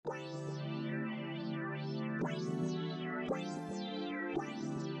Hey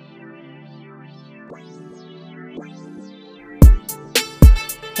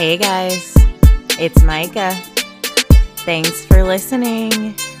guys, it's Micah. Thanks for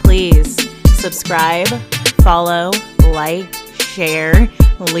listening. Please subscribe, follow, like, share,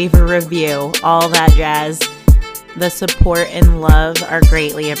 leave a review, all that jazz. The support and love are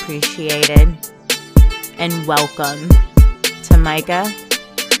greatly appreciated. And welcome to Micah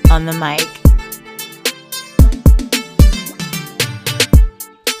on the mic.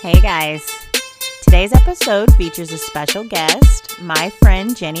 Hey guys, today's episode features a special guest, my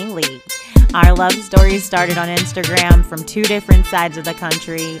friend Jenny Lee. Our love story started on Instagram from two different sides of the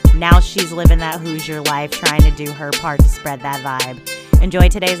country. Now she's living that Hoosier life, trying to do her part to spread that vibe. Enjoy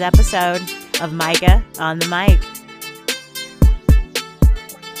today's episode of Micah on the mic.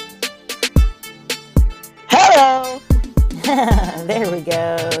 Hello. There we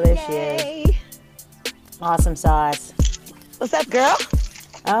go. There she is. Awesome sauce. What's up, girl?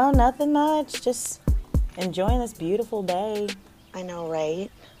 Oh, nothing much. Just enjoying this beautiful day. I know, right?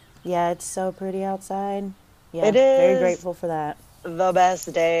 Yeah, it's so pretty outside. Yeah, it is. Very grateful for that. The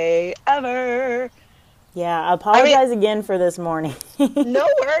best day ever. Yeah, I apologize again for this morning. No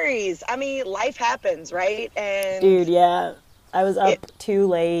worries. I mean, life happens, right? And dude, yeah. I was up too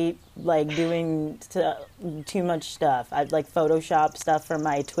late, like doing too much stuff. I'd like Photoshop stuff for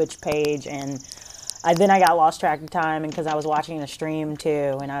my Twitch page, and then I got lost track of time, and because I was watching the stream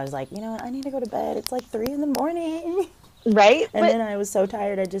too, and I was like, you know what, I need to go to bed. It's like 3 a.m. Right? And then I was so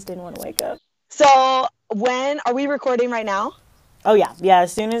tired, I just didn't want to wake up. So, when are we recording right now? Oh yeah,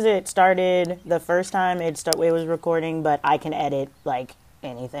 as soon as it started the first time, it was recording, but I can edit like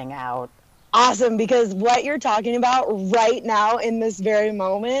anything out. Awesome, because what you're talking about right now in this very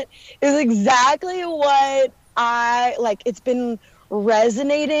moment is exactly what it's been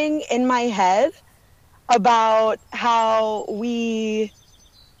resonating in my head about how we're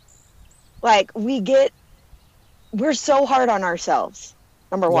so hard on ourselves,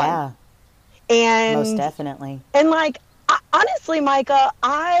 number one. Yeah. And most definitely. And honestly, Micah,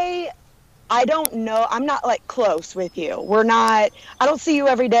 I don't know. I'm not close with you. I don't see you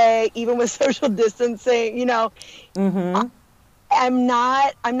every day, even with social distancing, you know. Mm-hmm. I'm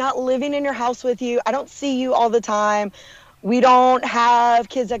not living in your house with you. I don't see you all the time. We don't have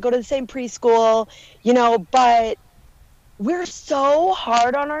kids that go to the same preschool, you know, but we're so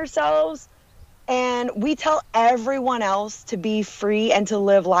hard on ourselves, and we tell everyone else to be free and to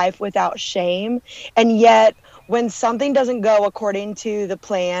live life without shame. And yet, when something doesn't go according to the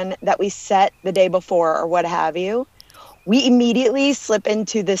plan that we set the day before or what have you, we immediately slip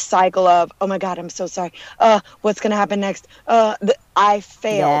into this cycle of, oh my God, I'm so sorry. What's going to happen next? I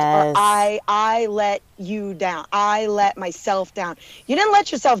failed. Yes. Or I let you down. I let myself down. You didn't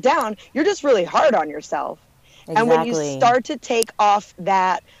let yourself down. You're just really hard on yourself. Exactly. And when you start to take off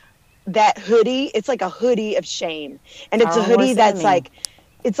that hoodie, it's like a hoodie of shame. And it's a hoodie that's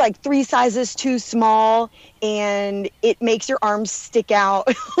it's like 3 sizes too small, and it makes your arms stick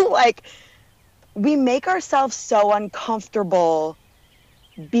out. We make ourselves so uncomfortable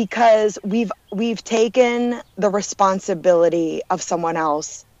because we've taken the responsibility of someone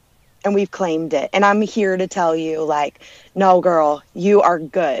else and we've claimed it. And I'm here to tell you, no, girl, you are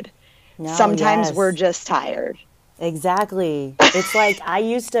good. No, sometimes we're just tired. Exactly. It's like I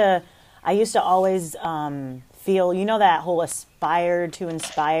used to always feel, you know, that whole aspire to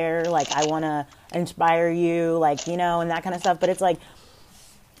inspire, I want to inspire you, and that kind of stuff. But it's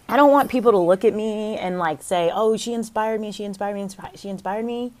I don't want people to look at me and say, oh, she inspired me,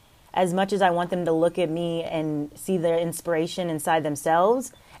 as much as I want them to look at me and see their inspiration inside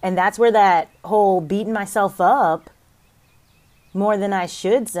themselves. And that's where that whole beating myself up more than I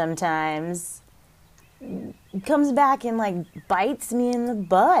should sometimes comes back and bites me in the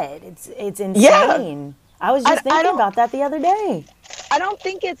butt. It's insane. Yeah. I was just thinking about that the other day. I don't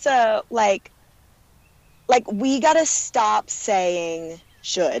think it's we gotta stop saying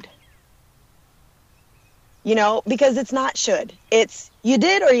should. You know, because it's not should. It's you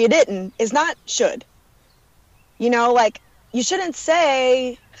did or you didn't. It's not should. You know, you shouldn't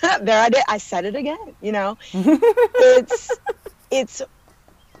say there I did. I said it again, you know.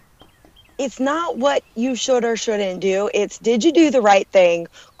 It's not what you should or shouldn't do. It's, did you do the right thing?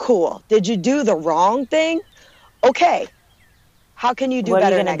 Cool. Did you do the wrong thing? Okay. How can you do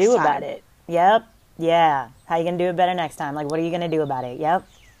better next time? What are you going to do about it? Yep. Yeah. How are you going to do it better next time? What are you going to do about it? Yep.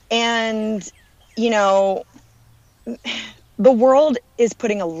 And, you know, the world is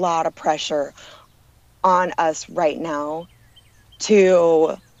putting a lot of pressure on us right now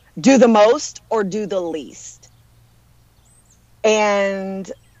to do the most or do the least.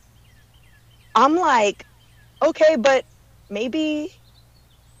 And I'm like, okay, but maybe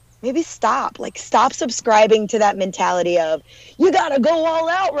stop. Like, stop subscribing to that mentality of, you gotta go all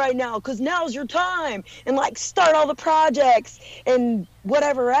out right now because now's your time, and like start all the projects and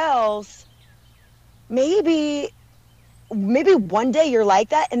whatever else. Maybe one day you're like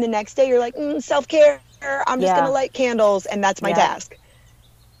that, and the next day you're like, self-care, I'm just gonna Yeah. light candles, and that's my Yeah. task.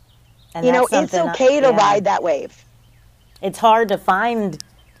 And that's It's something, okay to yeah. ride that wave. It's hard to find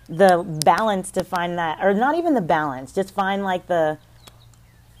the balance to find that, or not even the balance, just find like the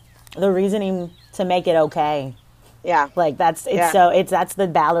reasoning to make it okay. Yeah. Like that's that's the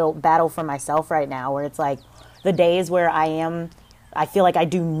battle for myself right now, where it's like the days where I feel like I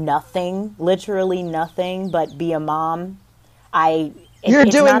do nothing, literally nothing but be a mom. You're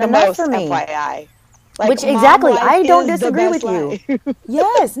It's doing not the enough most, for me. FYI. Like, Which mom exactly, life I don't is the disagree best with you. life.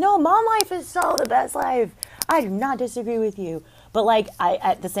 Yes, no, mom life is so the best life. I do not disagree with you. But like I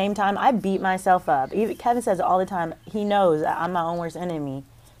at the same time I beat myself up. Even Kevin says it all the time. He knows that I'm my own worst enemy.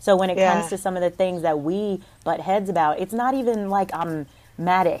 So when it comes Yeah. to some of the things that we butt heads about, it's not even like I'm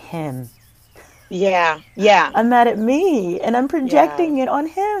mad at him. Yeah. Yeah. I'm mad at me and I'm Yeah. projecting it on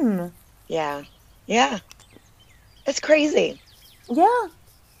him. Yeah. Yeah. It's crazy. Yeah.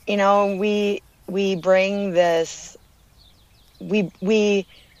 We bring this we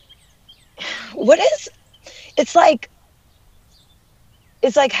what is it's like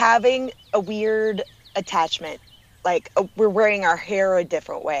having a weird attachment. Like, we're wearing our hair a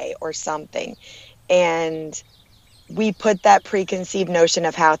different way or something. And we put that preconceived notion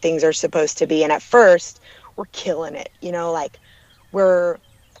of how things are supposed to be. And at first, we're killing it. Like, we're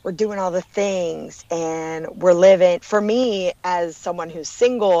doing all the things, and we're living. For me, as someone who's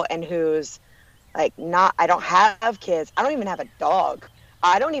single and who's like not, I don't have kids. I don't even have a dog.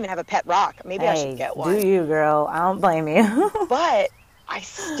 I don't even have a pet rock. Maybe I should Hey, get do one. you, girl? I don't blame you. But I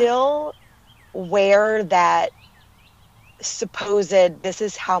still wear that supposed, this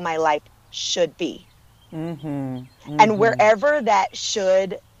is how my life should be. And wherever that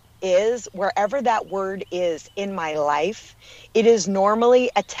should is, wherever that word is in my life, it is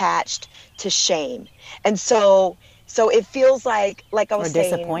normally attached to shame. And so it feels like I Or was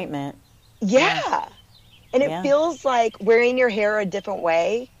saying, disappointment. Yeah. yeah. And it Yeah. feels like wearing your hair a different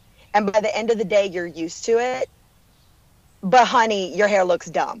way. And by the end of the day, you're used to it. But honey, your hair looks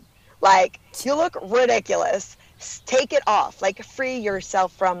dumb. Like, you look ridiculous. Take it off. Like, free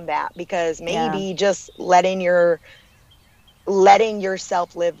yourself from that, because Yeah. maybe just letting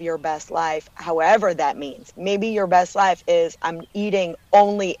yourself live your best life, however that means. Maybe your best life is, I'm eating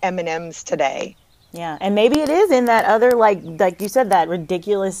only M&Ms today. Yeah, and maybe it is in that other, like you said, that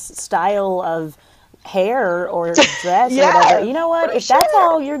ridiculous style of hair or dress or whatever. Yeah, You know what? for If that's sure.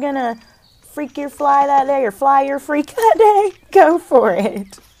 all you're gonna freak your fly that day or fly your freak that day, go for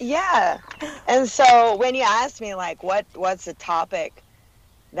it. Yeah. And so when you ask me, like, what's a topic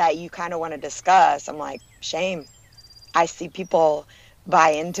that you kind of want to discuss, I'm like, shame. I see people buy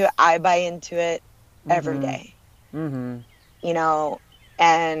into it. I buy into it every day.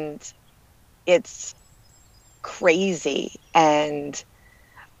 And it's crazy. And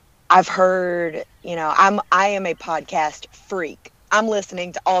I've heard, I am a podcast freak. I'm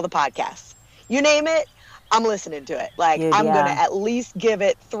listening to all the podcasts. You name it, I'm listening to it. Like, Dude, I'm going to yeah. at least give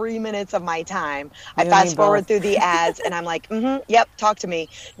it 3 minutes of my time. I You and me fast forward both. through the ads and I'm like, yep, talk to me.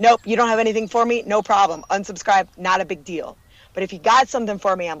 Nope, you don't have anything for me? No problem. Unsubscribe, not a big deal. But if you got something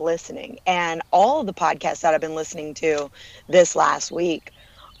for me, I'm listening. And all the podcasts that I've been listening to this last week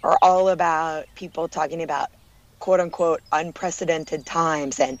are all about people talking about, quote unquote, unprecedented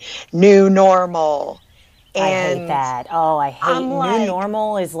times and new normal. I hate And that. Oh, I hate I'm new like,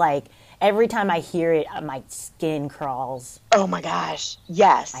 normal is like every time I hear it, my skin crawls. oh my gosh,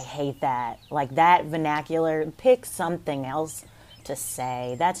 yes. I hate that. Like that vernacular. Pick something else to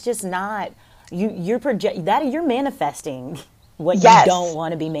say. That's just not you're manifesting what you Yes. don't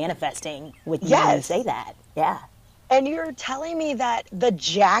want to be manifesting with you when you Yes. say that. Yeah. And you're telling me that the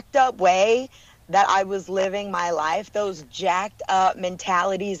jacked up way that I was living my life, those jacked up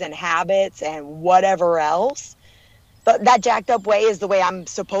mentalities and habits and whatever else, that jacked up way is the way I'm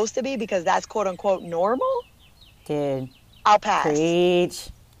supposed to be because that's quote unquote normal? Dude. I'll pass. Preach.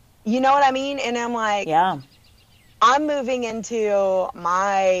 You know what I mean? And I'm like, Yeah. I'm moving into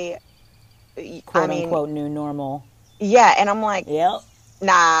my, Quote unquote new normal. yeah. And I'm like, Yep.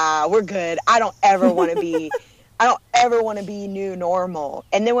 nah, we're good. I don't ever want to be new normal.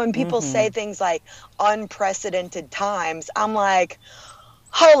 And then when people say things like unprecedented times, I'm like,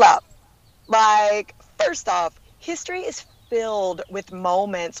 hold up. Like, first off, history is filled with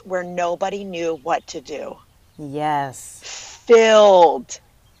moments where nobody knew what to do. Yes. Filled.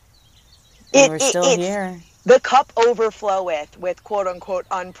 And we're still here. the cup overfloweth with quote unquote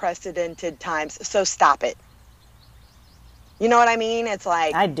unprecedented times. So stop it. You know what I mean? It's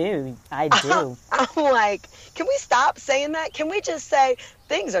like, I do. I'm like, can we stop saying that? Can we just say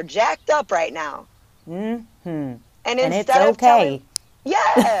things are jacked up right now? Mm-hmm. And it's instead of okay.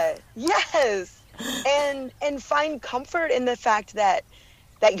 yeah, yes. And find comfort in the fact that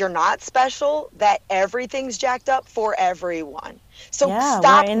you're not special, that everything's jacked up for everyone. So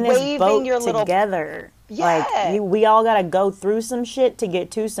stop we're in this waving boat your little together. Yeah. Like we all gotta go through some shit to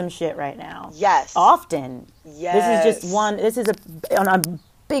get to some shit right now. Yes. Often. Yes. This is just one. This is on a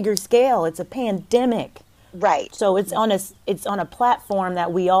bigger scale. It's a pandemic. Right. So it's on a platform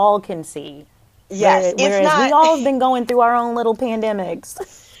that we all can see. Yes. Whereas we all have been going through our own little pandemics.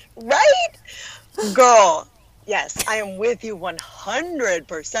 Right? Girl. Yes, I am with you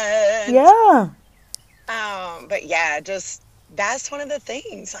 100%. Yeah. But yeah, just that's one of the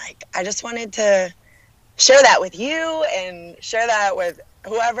things. Like, I just wanted to share that with you and share that with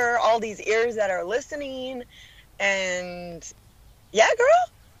whoever, all these ears that are listening. And yeah, girl.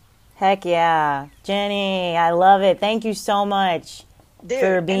 Heck yeah. Jenny, I love it. Thank you so much. Dude,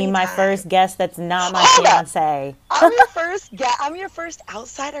 for being anytime. my first guest that's not my fiance. I'm your first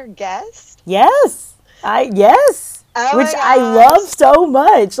outsider guest? Yes. Yes. Oh which I love so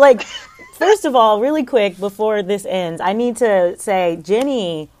much. Like, first of all, really quick before this ends, I need to say,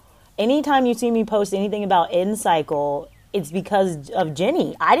 Jenny, anytime you see me post anything about InCycle, it's because of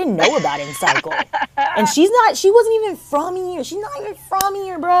Jenny. I didn't know about InCycle. And she wasn't even from here. She's not even from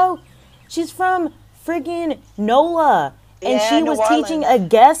here, bro. She's from friggin' NOLA. And she was teaching a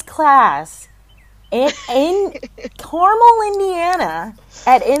guest class in Carmel, Indiana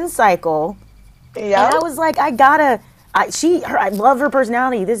at InCycle. Yeah. And I was like, I love her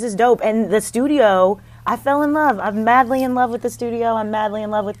personality. This is dope. And the studio, I fell in love. I'm madly in love with the studio. I'm madly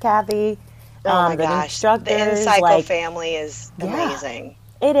in love with Kathy. Oh my gosh. Instructors, the InCycle family is amazing.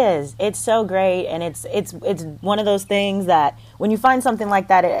 It is. It's so great. And it's one of those things that when you find something like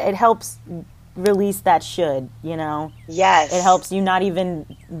that, it helps release that should, you know? Yes. It helps you not even,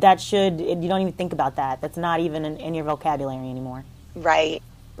 you don't even think about that. That's not even in your vocabulary anymore. Right.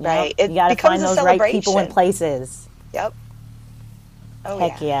 Right. You got to find those right people and places. Yep. Oh,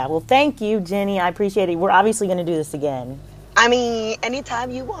 heck yeah. Well, thank you, Jenny. I appreciate it. We're obviously going to do this again. I mean, anytime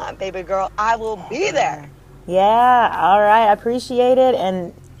you want, baby girl, I will be there. Yeah. All right. I appreciate it.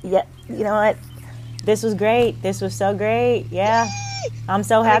 And yeah, you know what? This was great. This was so great. Yeah. I'm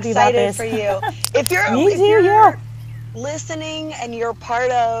so happy about this. I'm excited for you. If you're listening and you're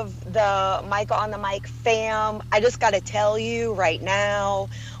part of the Micah on the Mic fam, I just got to tell you right now,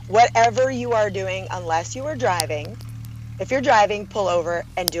 whatever you are doing, unless you are driving, if you're driving, pull over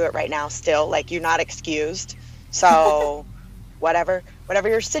and do it right now still. Like, you're not excused. So whatever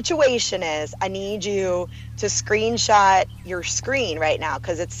your situation is, I need you to screenshot your screen right now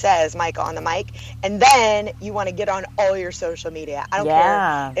because it says Micah on the Mic, and then you want to get on all your social media. I don't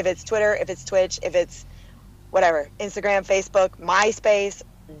care if it's Twitter, if it's Twitch, if it's whatever, Instagram, Facebook, MySpace,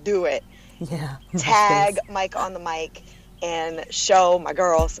 do it. Yeah. Tag Micah on the Mic and show my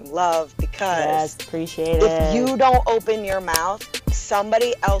girl some love, because appreciate it. If you don't open your mouth,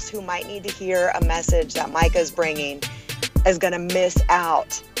 somebody else who might need to hear a message that Micah's bringing is going to miss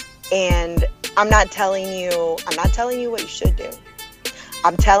out. And I'm not telling you what you should do.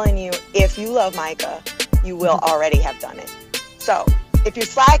 I'm telling you, if you love Micah, you will already have done it. So if you're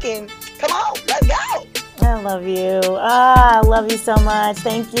slacking, come on, let's go. I love you. I love you so much.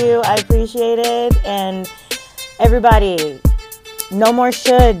 Thank you. I appreciate it. And everybody, no more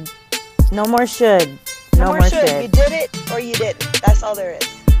should. No more should. No more should. You did it or you didn't. That's all there is.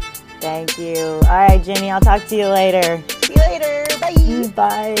 Thank you. All right, Jenny, I'll talk to you later. See you later. Bye.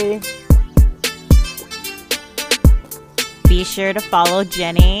 Bye. Be sure to follow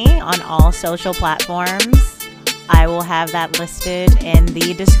Jenny on all social platforms. I will have that listed in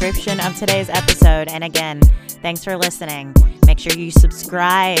the description of today's episode. And again, thanks for listening. Make sure you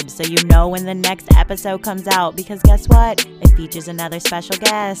subscribe so you know when the next episode comes out, because guess what? It features another special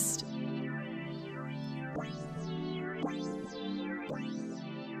guest.